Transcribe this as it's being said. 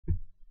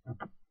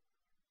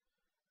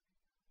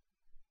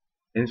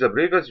In the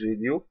previous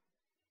video,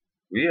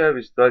 we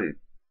have studied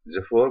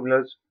the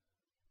formulas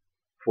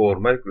for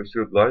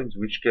microstrip lines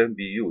which can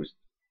be used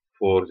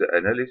for the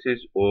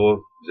analysis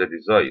or the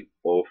design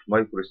of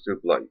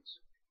microstrip lines.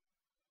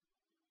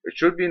 It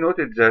should be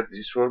noted that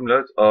these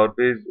formulas are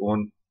based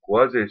on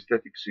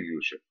quasi-static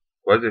solution.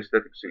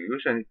 Quasi-static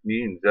solution, it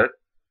means that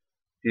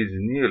it is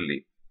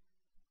nearly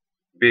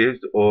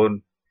based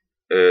on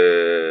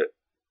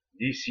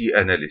DC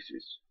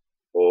analysis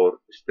or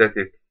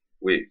static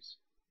waves.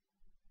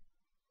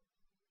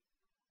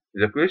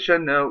 The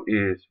question now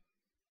is,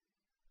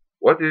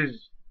 what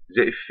is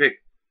the effect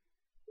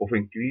of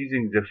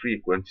increasing the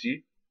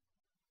frequency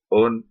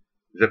on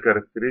the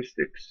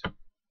characteristics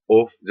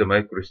of the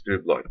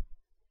microstrip line?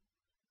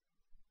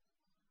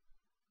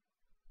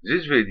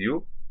 This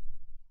video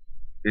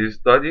is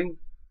studying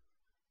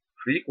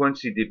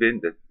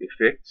frequency-dependent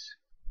effects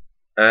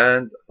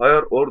and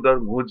higher order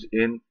modes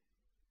in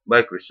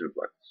microstrip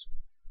lines.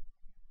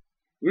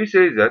 We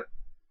say that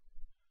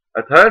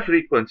at higher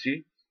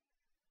frequency,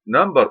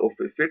 number of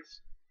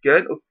effects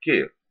can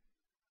occur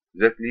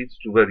that leads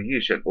to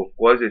variation of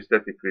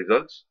quasi-static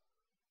results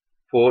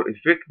for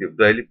effective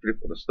dielectric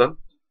constant,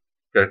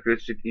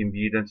 characteristic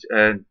impedance,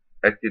 and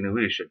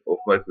attenuation of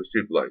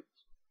microstrip lines.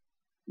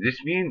 This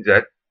means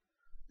that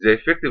the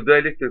effective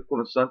dielectric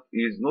constant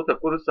is not a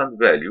constant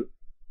value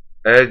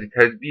as it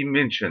has been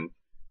mentioned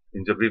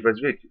in the previous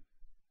video.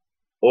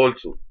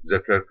 Also, the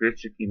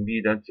characteristic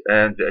impedance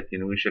and the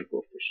attenuation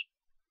coefficient.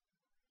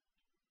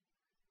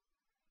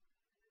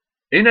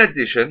 In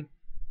addition,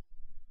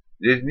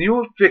 these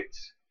new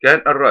effects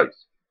can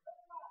arise,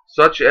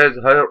 such as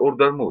higher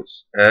order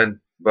modes and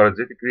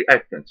parasitic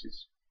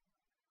reactances.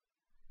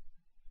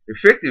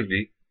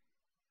 Effectively,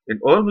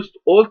 in almost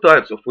all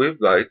types of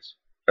waveguides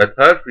at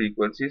higher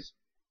frequencies,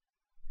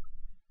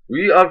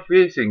 we are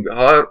facing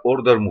higher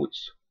order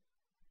modes.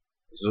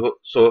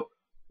 So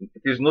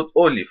it is not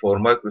only for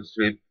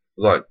microstrip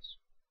lines.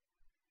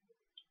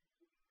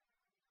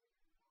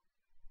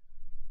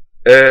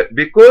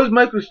 Because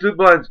microstrip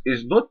lines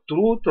is not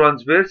true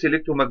transverse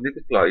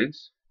electromagnetic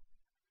lines,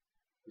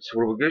 its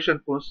propagation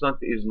constant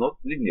is not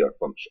linear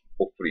function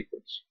of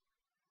frequency.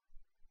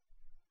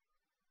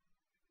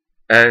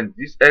 And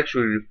this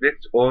actually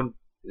reflects on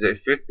the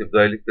effective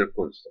dielectric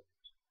constant.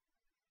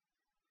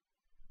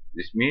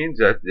 This means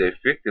that the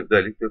effective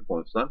dielectric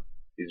constant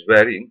is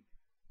varying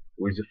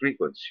with the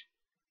frequency.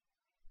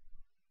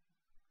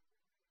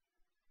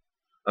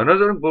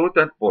 Another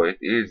important point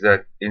is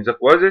that in the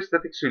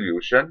quasi-static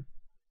solution,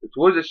 it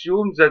was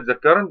assumed that the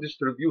current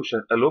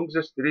distribution along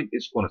the strip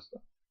is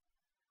constant.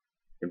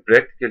 In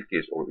practical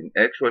case or in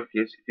actual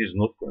case, it is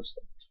not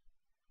constant.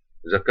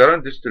 The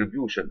current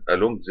distribution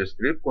along the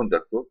strip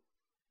conductor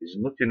is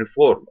not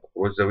uniform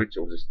across the width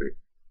of the strip,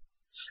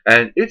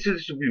 and its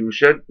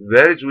distribution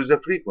varies with the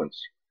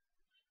frequency.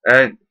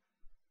 And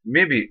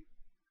maybe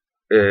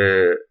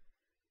the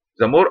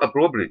more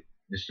appropriate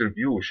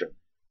distribution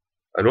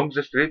along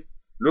the strip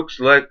looks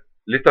like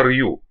letter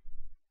U.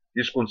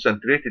 It is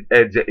concentrated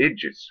at the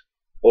edges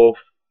of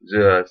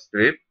the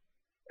strip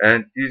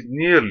and is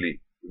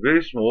nearly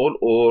very small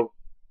or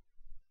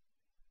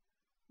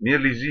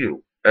nearly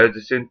zero at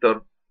the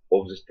center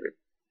of the strip.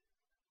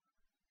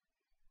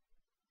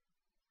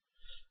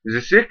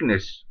 The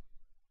thickness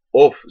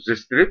of the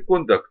strip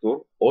conductor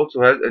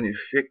also has an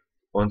effect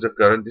on the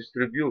current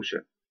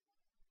distribution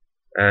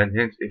and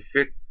hence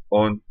effect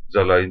on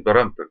the line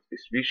parameters,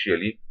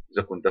 especially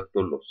the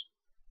conductor loss.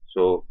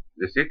 So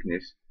the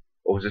thickness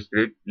of the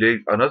strip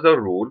plays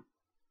another role,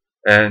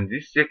 and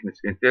this thickness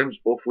in terms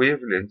of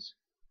wavelengths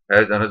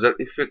has another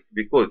effect,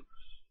 because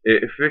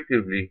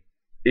effectively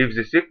if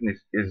the thickness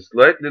is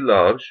slightly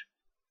large,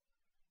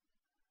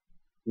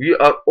 we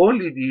are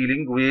only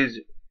dealing with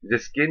the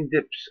skin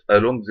depth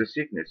along the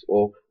thickness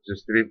of the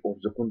strip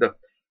of the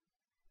conductor.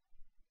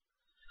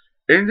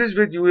 In this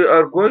video, we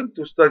are going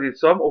to study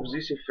some of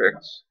these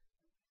effects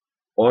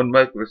on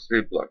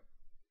microstrip line.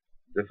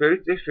 The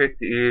first effect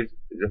is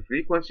the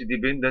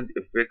frequency-dependent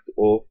effect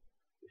of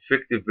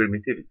effective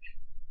permittivity.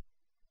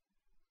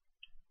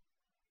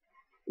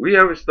 We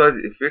have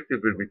studied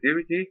effective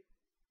permittivity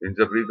in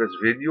the previous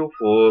video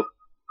for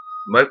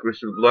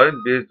microstrip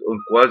line based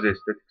on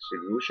quasi-static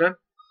solution,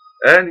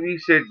 and we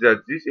said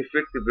that this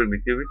effective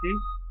permittivity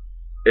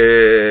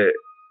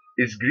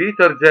is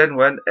greater than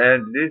 1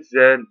 and less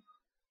than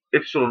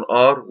epsilon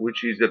r,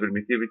 which is the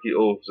permittivity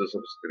of the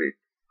substrate.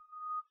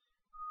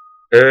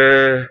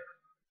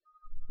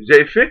 The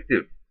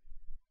effective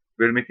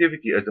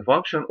permittivity as a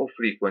function of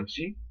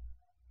frequency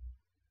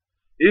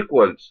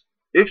equals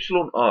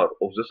epsilon r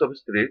of the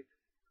substrate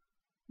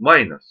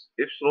minus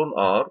epsilon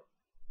r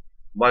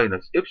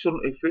minus epsilon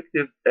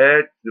effective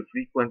at the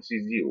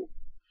frequency 0.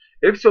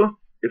 Epsilon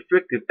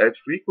effective at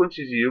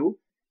frequency 0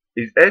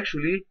 is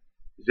actually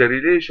the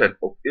relation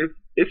of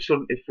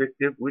epsilon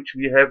effective which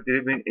we have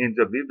driven in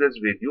the previous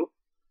video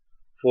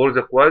for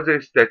the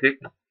quasi-static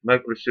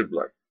microstrip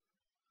line,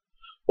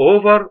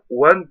 over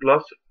 1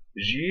 plus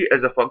g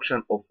as a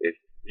function of f.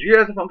 G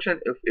as a function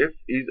of f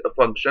is a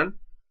function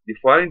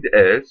defined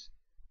as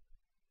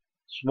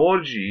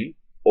small g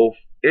of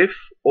f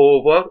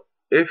over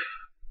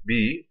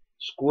fb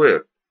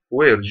squared,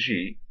 where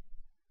g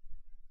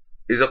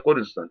is a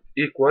constant,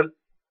 equal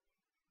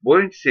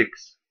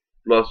 0.6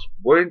 plus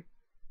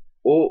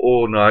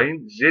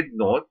 0.009 z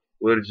naught,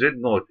 where z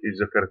naught is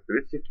the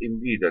characteristic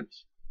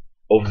impedance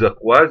of the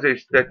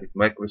quasi-static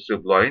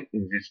microstrip line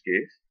in this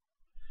case,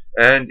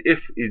 and f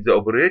is the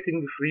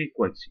operating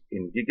frequency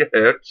in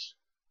gigahertz,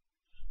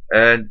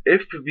 and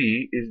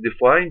fb is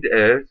defined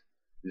as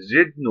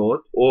z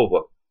naught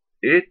over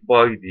 8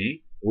 by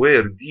d,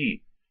 where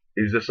d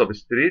is the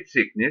substrate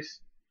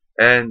thickness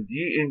and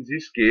d in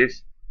this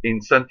case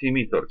in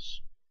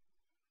centimeters.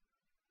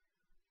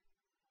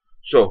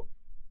 So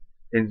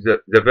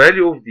the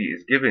value of d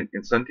is given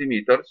in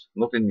centimeters,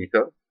 not in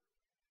meter.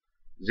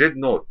 Z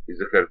naught is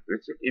the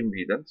characteristic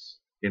impedance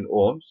in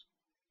ohms.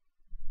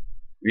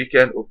 We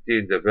can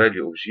obtain the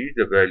value of g,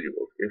 the value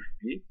of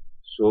fp,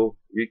 so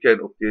we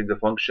can obtain the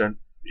function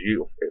g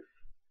of f.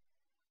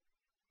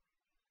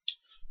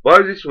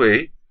 By this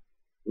way,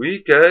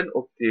 we can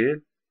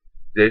obtain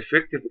the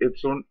effective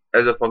epsilon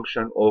as a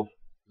function of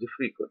the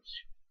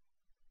frequency.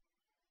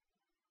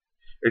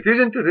 It is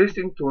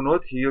interesting to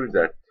note here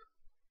that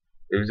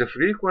if the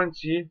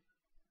frequency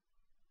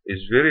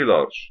is very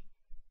large,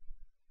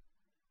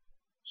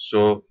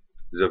 so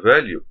the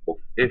value of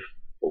f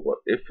over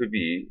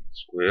fb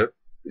squared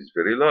is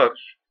very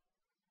large.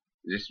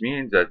 This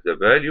means that the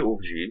value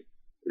of g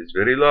is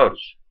very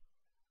large.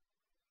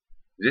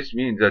 This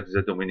means that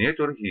the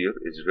denominator here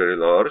is very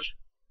large.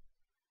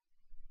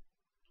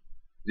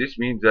 This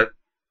means that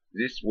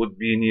this would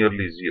be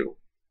nearly zero.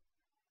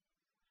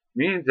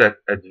 Means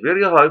that at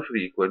very high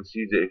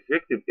frequency, the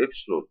effective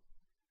epsilon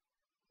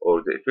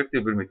or the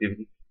effective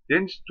permittivity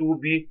tends to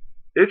be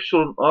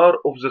epsilon r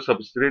of the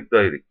substrate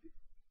directly.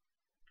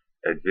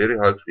 At very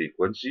high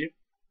frequency,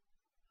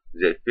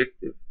 the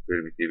effective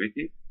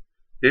permittivity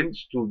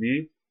tends to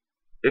be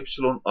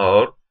epsilon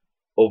r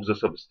of the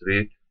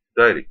substrate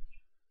directly.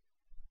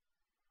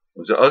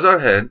 On the other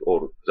hand,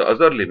 or the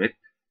other limit,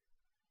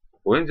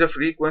 when the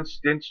frequency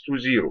tends to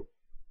zero,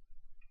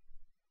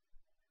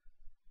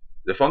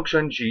 the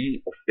function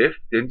g of f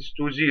tends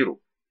to zero.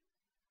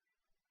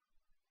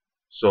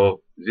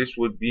 So this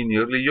would be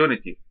nearly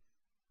unity.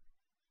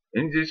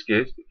 In this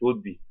case, it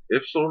would be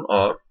epsilon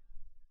r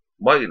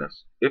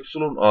minus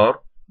epsilon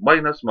r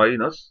minus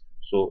minus,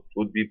 so it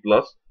would be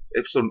plus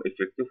epsilon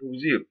effective of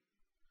zero.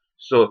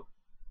 So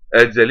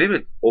at the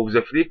limit of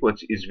the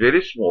frequency is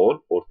very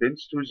small or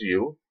tends to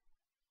zero,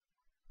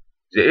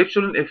 the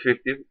epsilon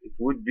effective, it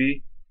would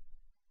be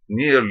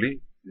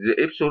nearly the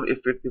epsilon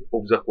effective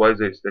of the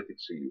quasi-static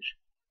solution.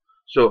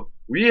 So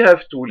we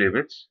have two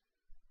limits.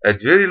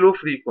 At very low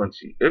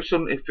frequency,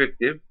 epsilon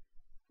effective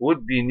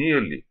would be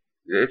nearly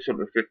the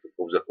epsilon effective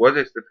of the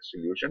quasi-static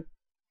solution.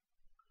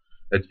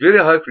 At very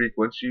high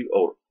frequency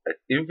or at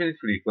infinite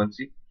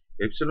frequency,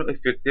 epsilon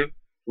effective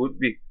would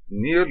be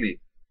nearly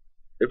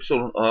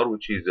epsilon r,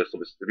 which is the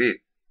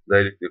substrate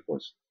dielectric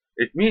constant.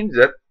 It means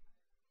that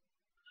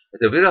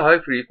at a very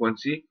high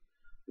frequency,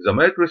 the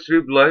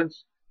microstrip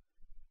lines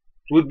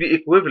would be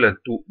equivalent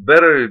to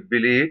parallel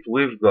plate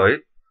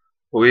waveguide,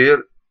 where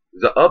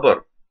the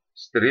upper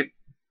strip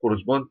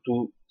corresponds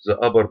to the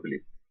upper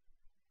plate.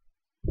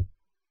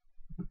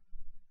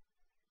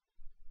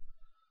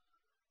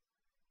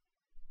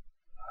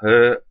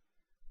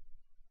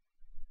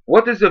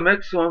 What is the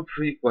maximum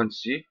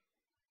frequency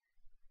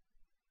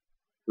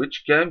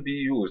which can be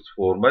used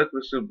for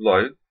microstrip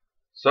line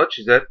such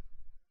that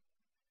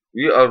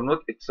we are not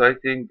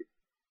exciting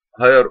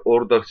higher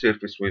order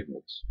surface wave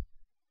modes?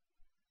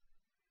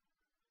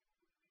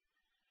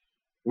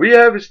 We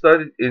have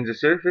studied in the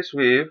surface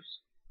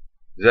waves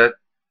that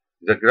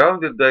the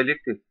grounded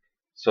dielectric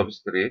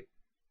substrate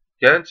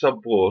can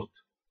support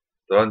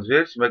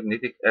transverse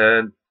magnetic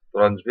and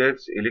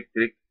transverse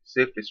electric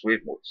surface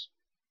wave modes.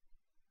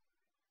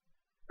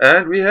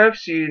 And we have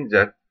seen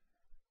that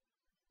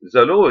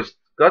the lowest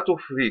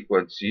cutoff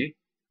frequency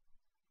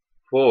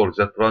for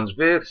the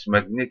transverse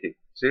magnetic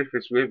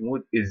surface wave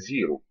mode is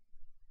zero.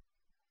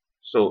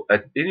 So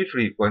at any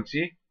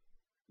frequency,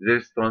 there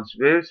is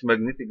transverse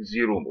magnetic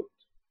zero mode.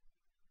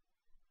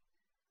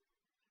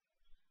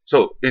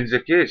 So in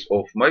the case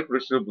of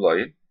microstrip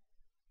line,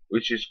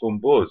 which is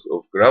composed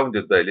of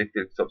grounded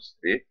dielectric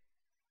substrate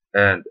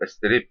and a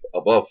strip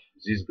above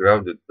this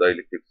grounded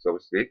dielectric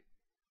substrate,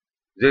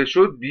 there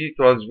should be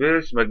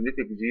transverse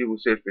magnetic zero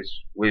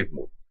surface wave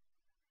mode.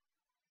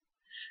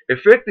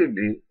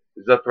 Effectively,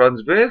 the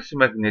transverse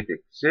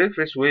magnetic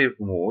surface wave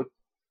mode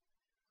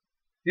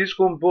is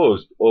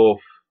composed of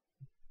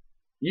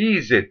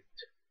EZ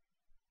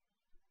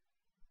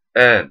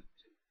and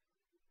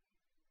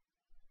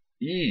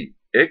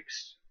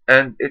EX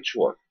and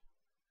HY.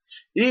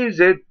 EZ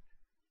is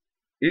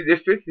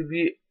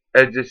effectively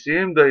at the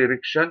same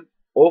direction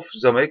of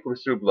the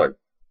microstrip line.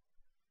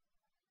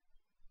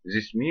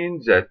 This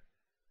means that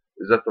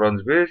the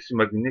transverse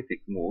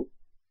magnetic mode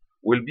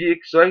will be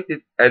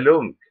excited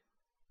along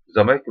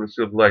the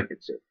microstrip line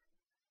itself.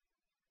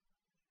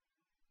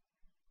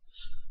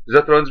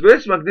 The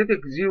transverse magnetic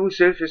zero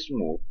surface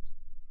mode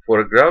for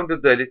a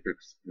grounded dielectric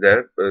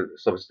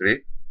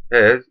substrate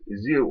has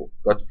zero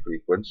cutoff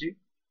frequency,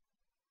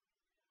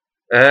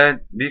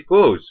 and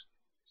because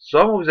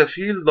some of the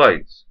field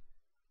lines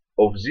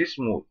of this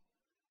mode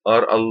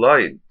are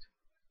aligned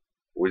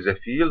with the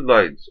field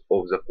lines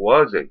of the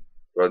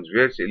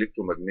quasi-transverse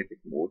electromagnetic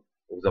mode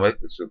of the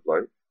microstrip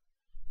line,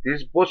 it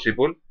is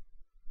possible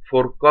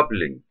for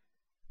coupling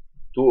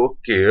to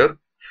occur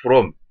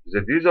from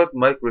the desert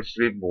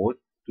microstrip mode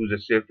to the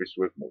surface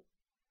wave mode.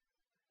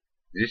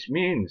 This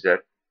means that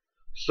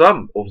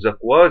some of the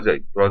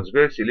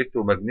quasi-transverse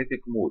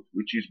electromagnetic mode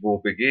which is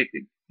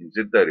propagating in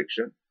that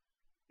direction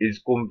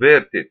is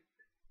converted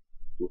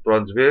to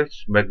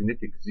transverse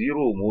magnetic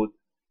zero mode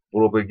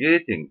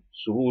propagating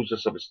through the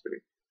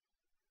substrate.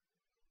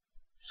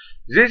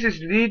 This is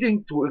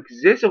leading to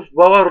excessive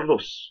power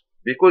loss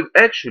because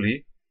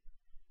actually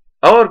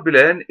our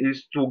plan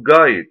is to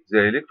guide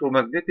the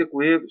electromagnetic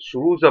wave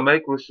through the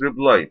microstrip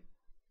line.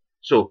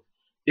 So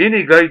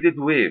any guided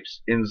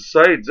waves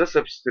inside the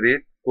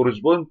substrate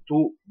correspond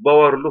to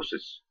power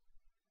losses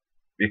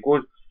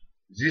because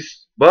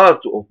this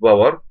part of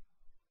power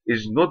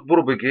is not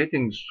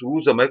propagating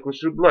through the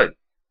microstrip line.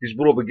 It is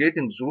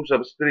propagating through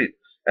substrate,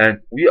 and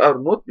we are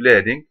not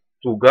planning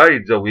to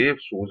guide the wave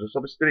through the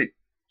substrate.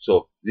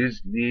 So this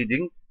is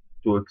leading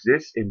to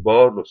excess in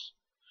power loss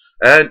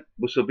and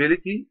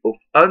possibility of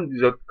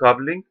undesired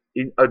coupling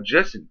in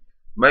adjacent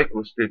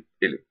microstrip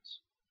elements.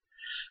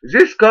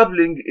 This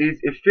coupling is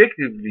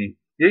effectively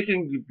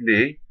taking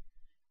place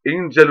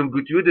in the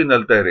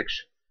longitudinal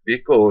direction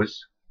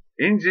because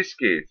in this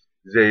case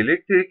the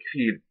electric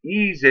field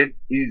Ez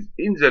is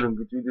in the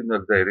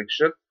longitudinal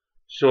direction.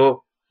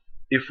 So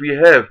if we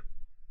have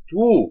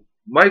two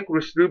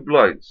microstrip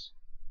lines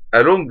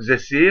along the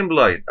same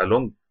line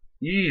along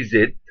Ez,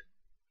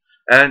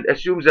 and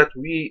assume that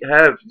we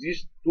have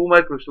these two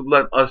microstrip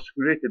lines are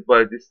separated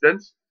by a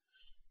distance,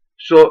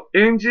 so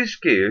in this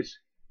case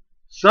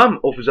some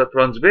of the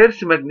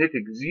transverse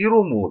magnetic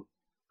zero mode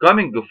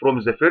coming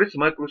from the first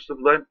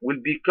microstrip line will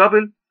be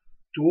coupled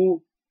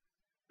to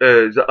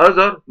the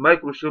other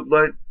microstrip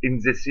line in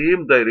the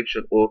same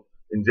direction or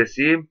in the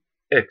same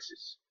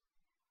axis.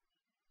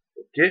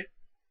 Okay,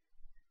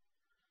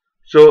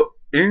 so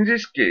in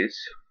this case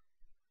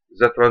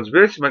the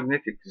transverse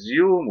magnetic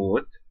zero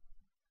mode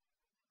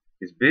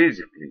is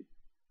basically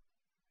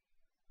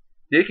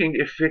taking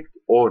effect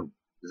on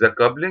the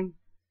coupling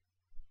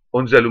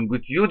on the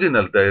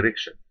longitudinal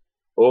direction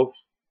of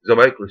the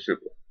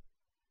microstrip line.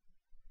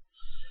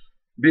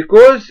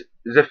 Because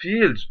the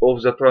fields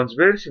of the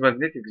transverse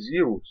magnetic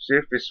zero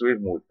surface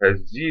wave mode has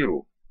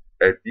zero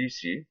at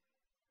DC,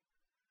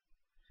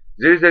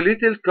 there is a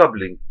little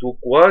coupling to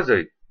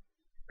quasi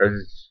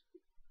as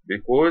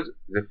because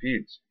the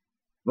fields,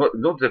 not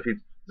the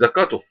fields, the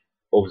cutoff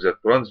of the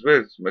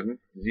transverse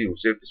magnetic zero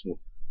surface mode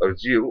are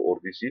zero or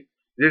DC,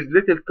 there is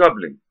little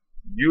coupling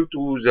due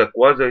to the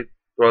quasi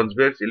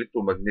transverse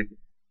electromagnetic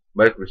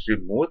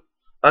microstrip mode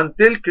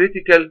until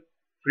critical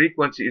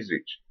frequency is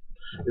reached.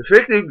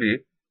 Effectively,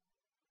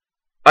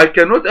 I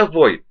cannot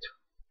avoid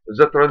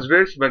the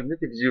transverse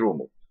magnetic zero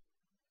mode,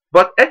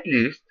 but at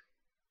least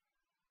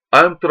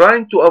I am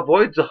trying to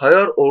avoid the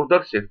higher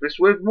order surface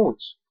wave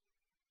modes.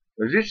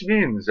 This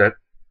means that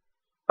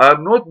I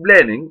am not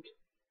planning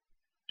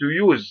to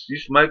use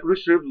this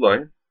microstrip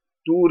line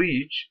to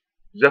reach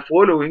the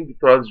following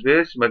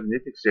transverse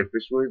magnetic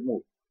surface wave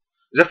mode.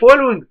 The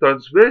following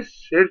transverse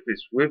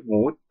surface wave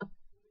mode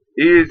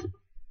is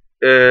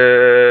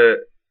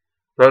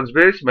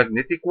transverse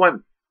magnetic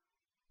 1.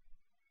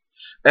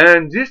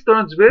 And this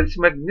transverse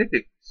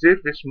magnetic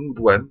surface mode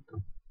 1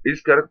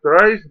 is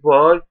characterized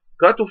by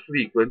cutoff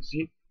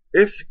frequency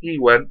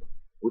Ft1,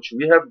 which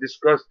we have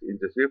discussed in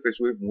the surface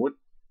wave mode,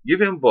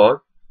 given by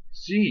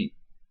C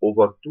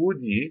over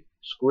 2D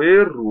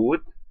square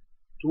root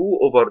 2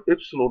 over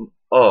epsilon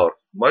r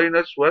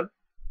minus 1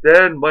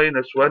 tan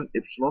minus 1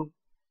 epsilon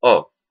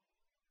r.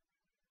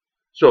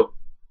 So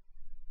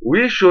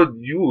we should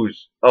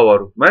use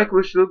our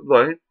microstrip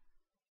line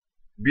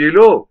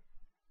below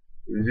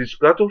this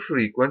cutoff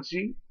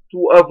frequency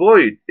to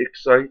avoid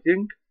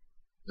exciting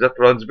the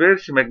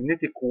transverse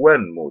magnetic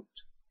 1 mode.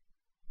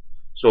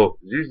 So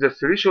this the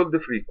threshold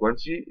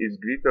frequency is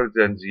greater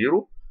than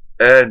 0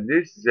 and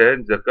less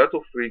than the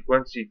cutoff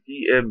frequency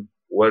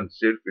Tm1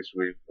 surface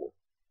wave mode.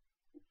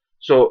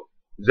 So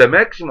the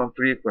maximum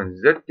frequency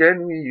that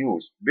can we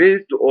use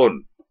based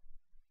on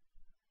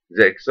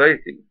the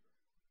exciting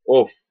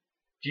of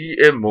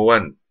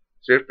Tm1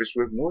 surface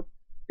wave mode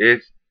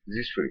is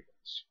this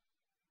frequency,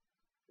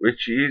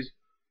 which is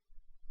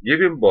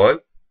given by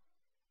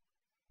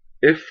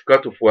F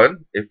cutoff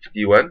 1,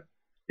 Ft1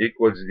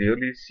 equals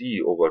nearly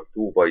C over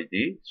 2 by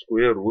D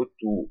square root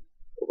 2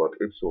 over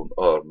epsilon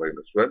r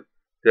minus 1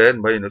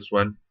 tan minus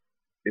 1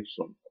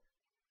 epsilon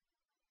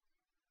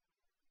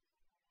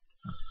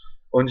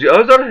r. On the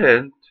other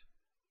hand,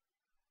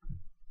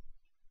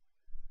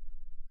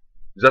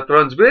 the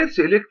transverse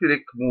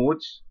electric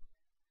modes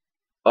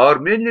are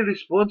mainly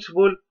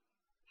responsible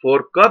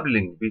for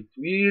coupling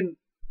between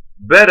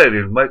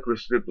parallel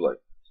microstrip line.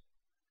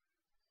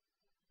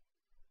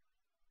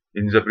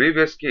 In the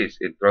previous case,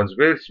 in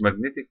transverse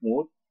magnetic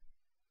mode,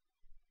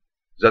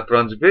 the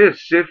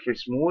transverse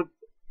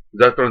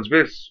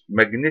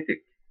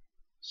magnetic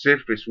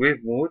surface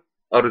wave mode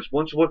are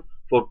responsible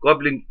for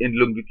coupling in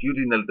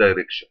longitudinal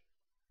direction.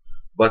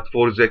 But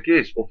for the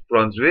case of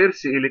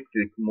transverse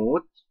electric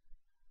mode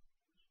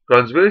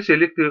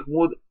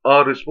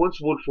are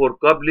responsible for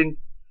coupling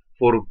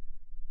for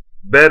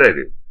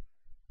parallel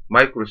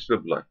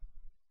microstrip line.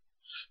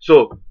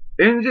 So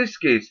in this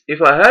case,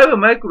 if I have a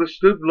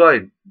microstrip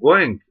line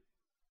going,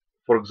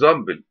 for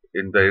example,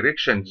 in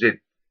direction Z,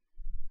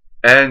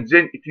 and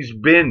then it is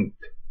bent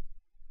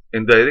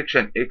in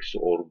direction X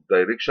or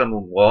direction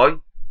Y,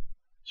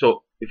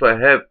 so if I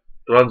have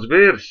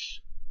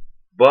transverse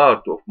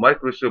part of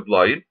microstrip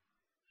line,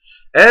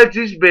 at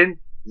this bend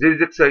there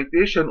is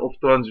excitation of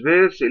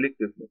transverse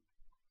electric mode.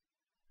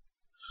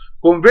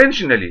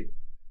 Conventionally,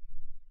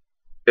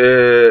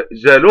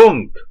 the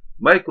long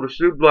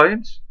microstrip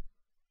lines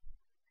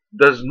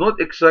does not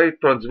excite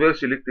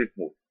transverse electric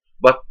mode,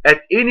 but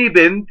at any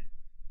bend,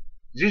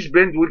 this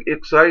bend will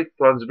excite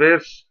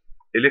transverse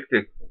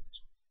electric mode.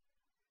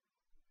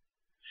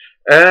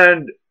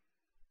 And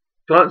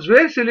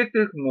transverse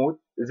electric mode,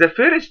 the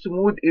first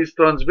mode is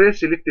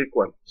transverse electric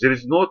 1. There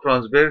is no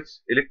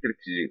transverse electric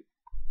 0.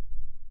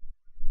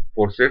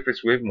 For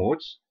surface wave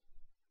modes,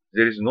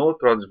 there is no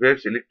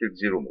transverse electric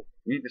 0 mode.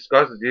 We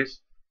discussed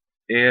this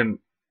in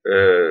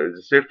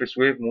the surface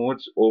wave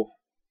modes of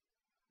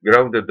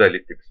grounded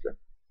dielectric slant.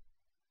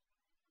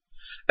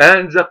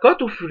 And the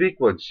cutoff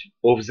frequency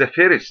of the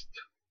first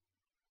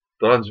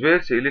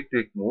transverse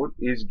electric mode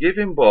is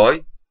given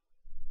by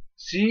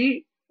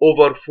C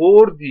over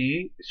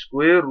 4D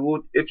square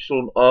root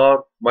epsilon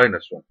R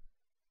minus 1.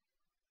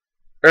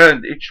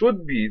 And it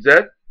should be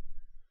that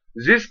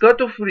this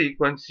cutoff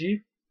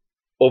frequency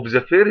of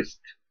the first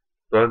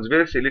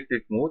transverse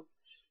electric mode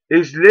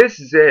is less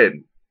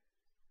than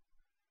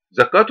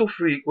the cutoff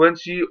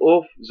frequency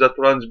of the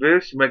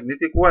transverse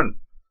magnetic one.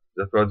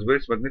 The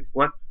transverse magnetic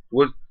one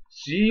was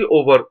C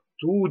over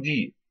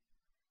 2D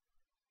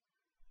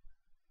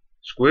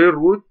square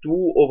root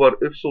 2 over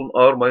epsilon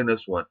R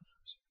minus 1.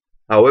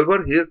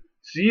 However, here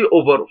C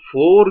over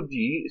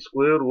 4D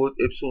square root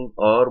epsilon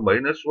R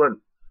minus 1.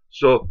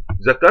 So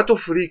the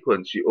cutoff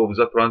frequency of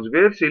the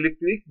transverse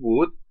electric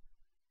mode,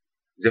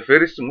 the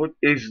first mode,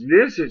 is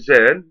less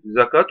than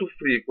the cutoff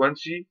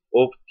frequency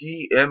of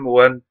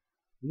TM1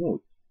 mode.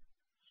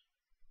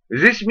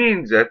 This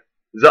means that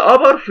the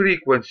upper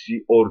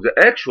frequency or the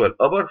actual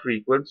upper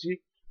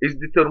frequency is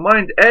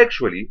determined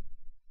actually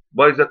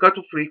by the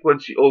cutoff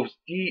frequency of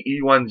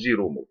TE10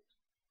 mode.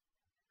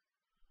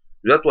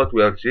 That's what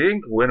we are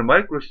saying. When a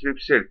microstrip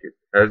circuit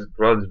has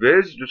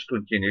transverse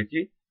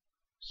discontinuity,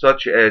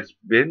 such as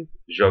bend,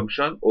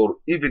 junction, or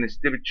even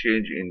step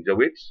change in the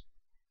width,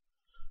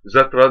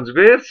 the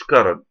transverse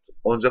current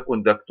on the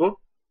conductor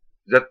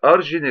that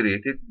are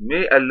generated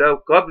may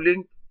allow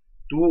coupling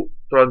to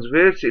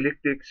transverse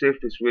electric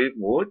surface wave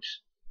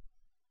modes,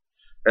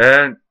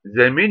 and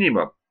the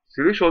minimum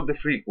threshold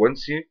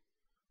frequency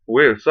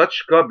where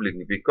such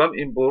coupling become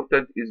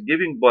important is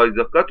given by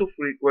the cutoff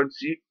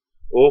frequency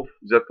of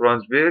the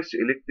transverse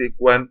electric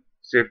 1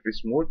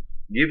 surface mode,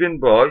 given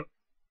by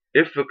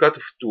F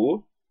cutoff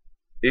 2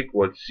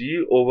 equals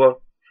C over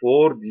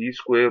 4D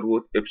square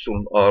root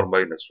epsilon R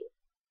minus 1,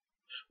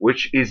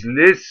 which is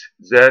less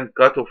than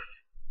cutoff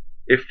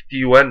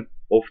FT1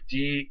 of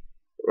T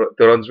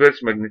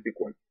transverse magnetic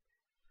 1.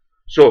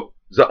 So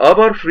the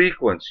upper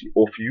frequency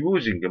of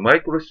using a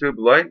microstrip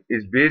line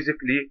is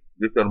basically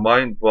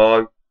determined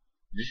by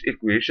this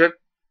equation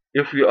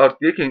if we are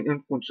taking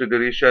in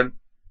consideration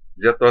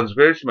the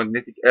transverse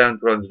magnetic and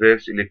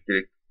transverse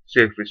electric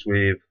surface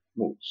wave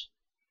modes.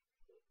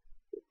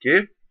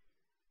 Okay?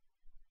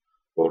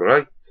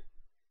 Alright.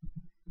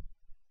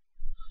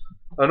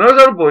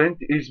 Another point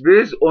is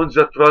based on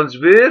the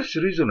transverse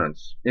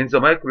resonance in the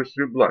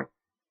microstrip line.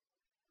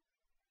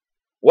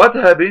 What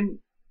happened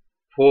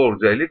for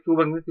the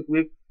electromagnetic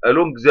wave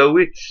along the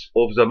width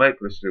of the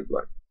microstrip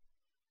line?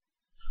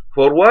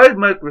 For wide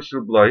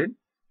microstrip line,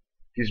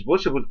 it is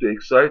possible to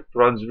excite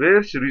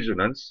transverse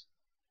resonance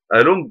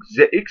along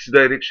the X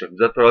direction,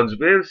 the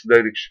transverse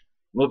direction,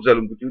 not the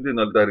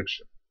longitudinal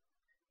direction.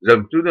 The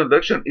longitudinal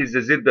direction is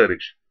the Z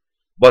direction,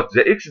 but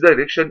the X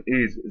direction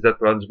is the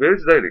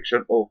transverse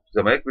direction of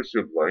the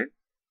microstrip line.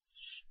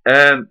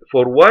 And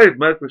for wide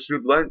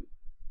microstrip line,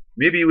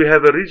 maybe we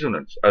have a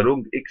resonance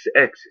along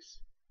X-axis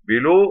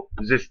below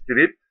the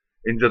strip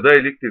in the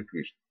dielectric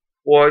region.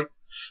 Why?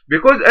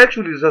 Because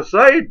actually the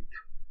side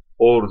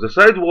or the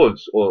side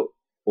walls or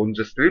on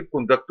the strip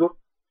conductor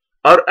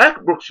are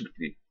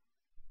approximately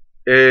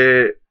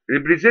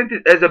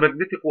represented as a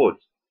magnetic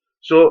walls.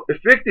 So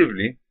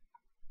effectively,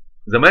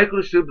 the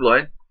microstrip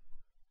line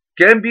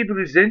can be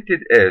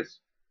presented as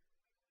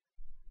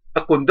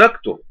a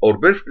conductor or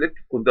perfect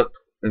electric conductor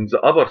in the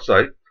upper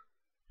side,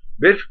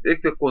 perfect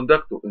electric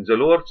conductor in the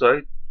lower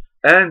side,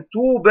 and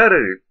two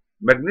parallel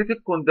magnetic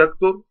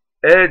conductor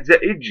at the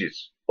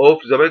edges of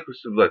the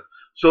microstrip line.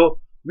 So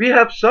we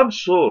have some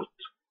sort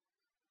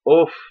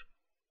of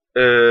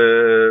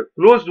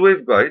closed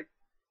waveguide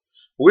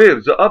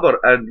where the upper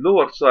and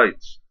lower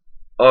sides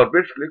are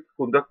perfect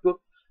conductor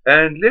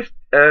and left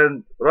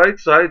and right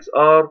sides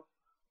are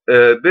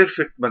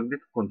perfect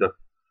magnetic conductor.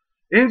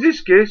 In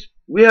this case,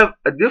 we have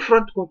a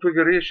different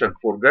configuration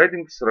for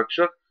guiding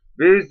structure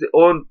based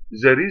on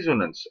the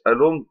resonance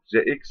along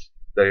the x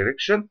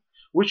direction,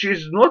 which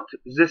is not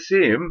the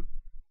same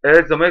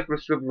as the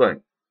microstrip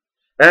line.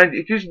 And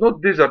it is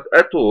not desired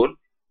at all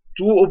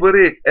to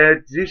operate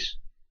at this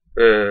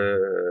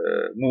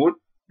mode,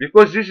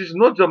 because this is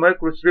not the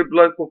microstrip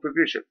line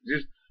configuration.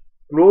 This is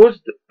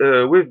closed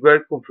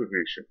waveguide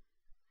configuration.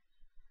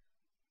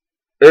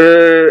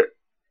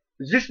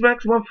 This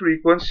maximum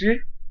frequency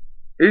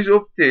is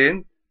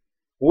obtained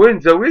when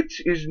the width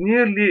is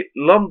nearly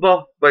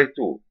lambda by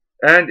 2.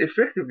 And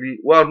effectively,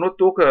 we are not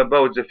talking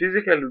about the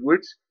physical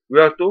width, we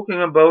are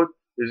talking about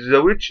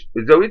the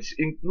width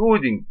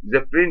including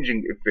the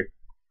fringing effect.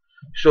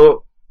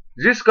 So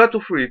this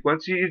cutoff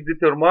frequency is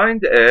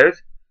determined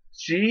as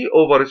C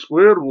over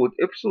square root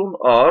epsilon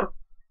r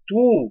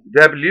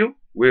 2W,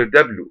 where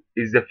W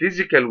is the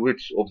physical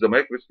width of the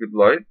microstrip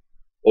line,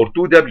 or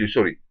 2W,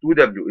 sorry,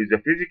 2W is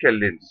the physical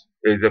length,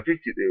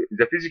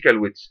 the physical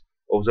width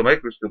of the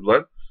microstrip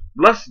line,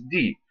 plus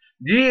D.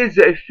 D is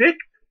the effect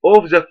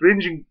of the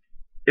fringing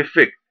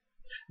effect.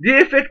 D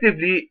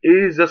effectively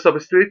is the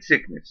substrate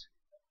thickness.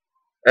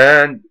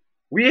 And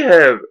we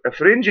have a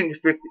fringing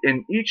effect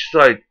in each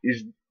side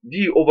is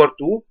D over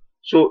 2.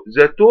 So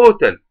the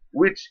total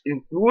width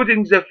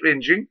including the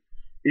fringing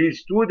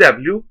is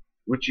 2W,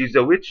 which is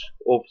the width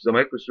of the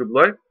microstrip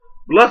line,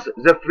 plus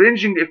the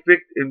fringing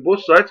effect in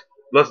both sides,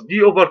 plus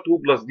D over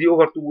 2 plus D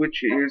over 2,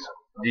 which is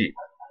D.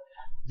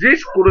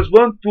 This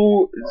corresponds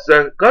to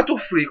the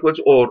cutoff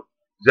frequency or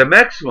the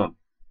maximum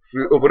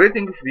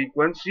operating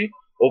frequency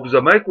of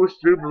the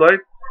microstrip line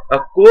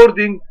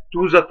according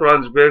to the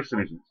transverse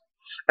resonance.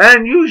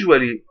 And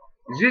usually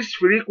this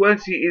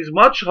frequency is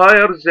much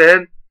higher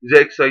than the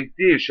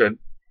excitation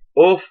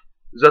of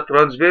the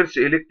transverse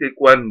electric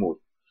one mode.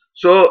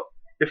 So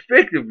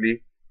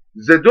effectively,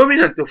 the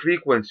dominant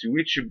frequency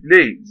which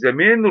plays the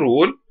main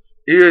role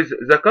is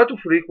the cutoff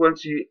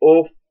frequency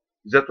of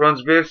the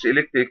transverse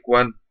electric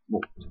one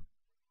mode.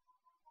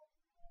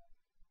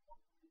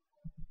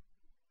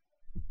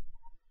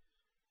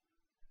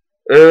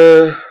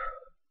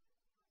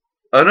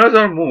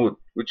 Another mode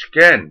which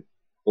can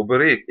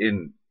operate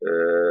in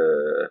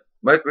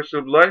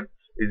microstrip line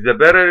is the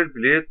parallel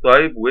plate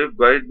type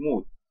waveguide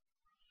mode.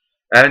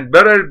 And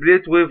parallel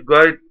plate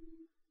waveguide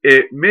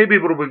may be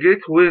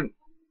propagated when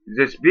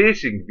the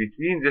spacing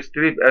between the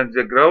strip and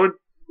the ground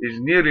is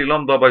nearly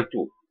lambda by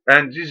 2.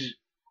 And this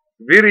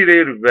very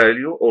rare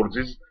value, or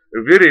this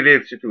very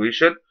rare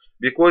situation,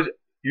 because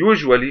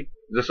usually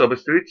the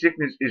substrate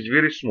thickness is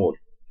very small.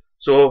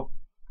 So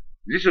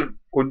this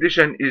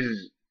condition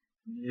is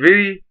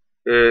very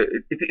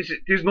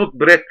it is not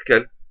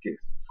practical case.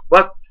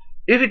 But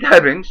if it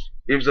happens,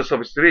 if the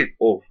substrate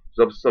of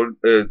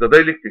the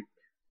dielectric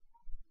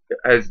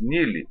has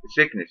nearly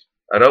thickness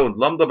around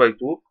lambda by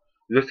 2,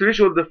 the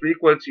threshold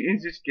frequency in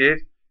this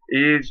case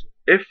is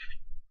F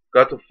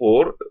cut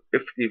 4,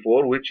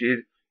 Ft4, which is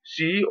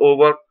C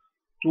over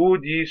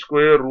 2D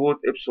square root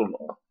epsilon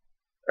r.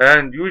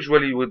 And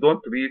usually we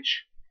don't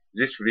reach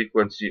this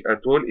frequency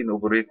at all in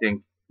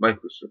operating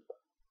microstrip.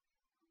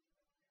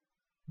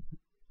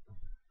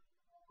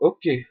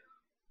 Okay,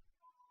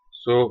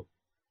 so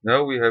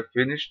now we have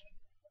finished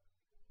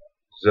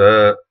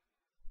the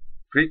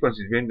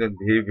frequency dependent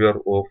behavior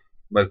of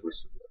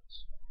microstrip.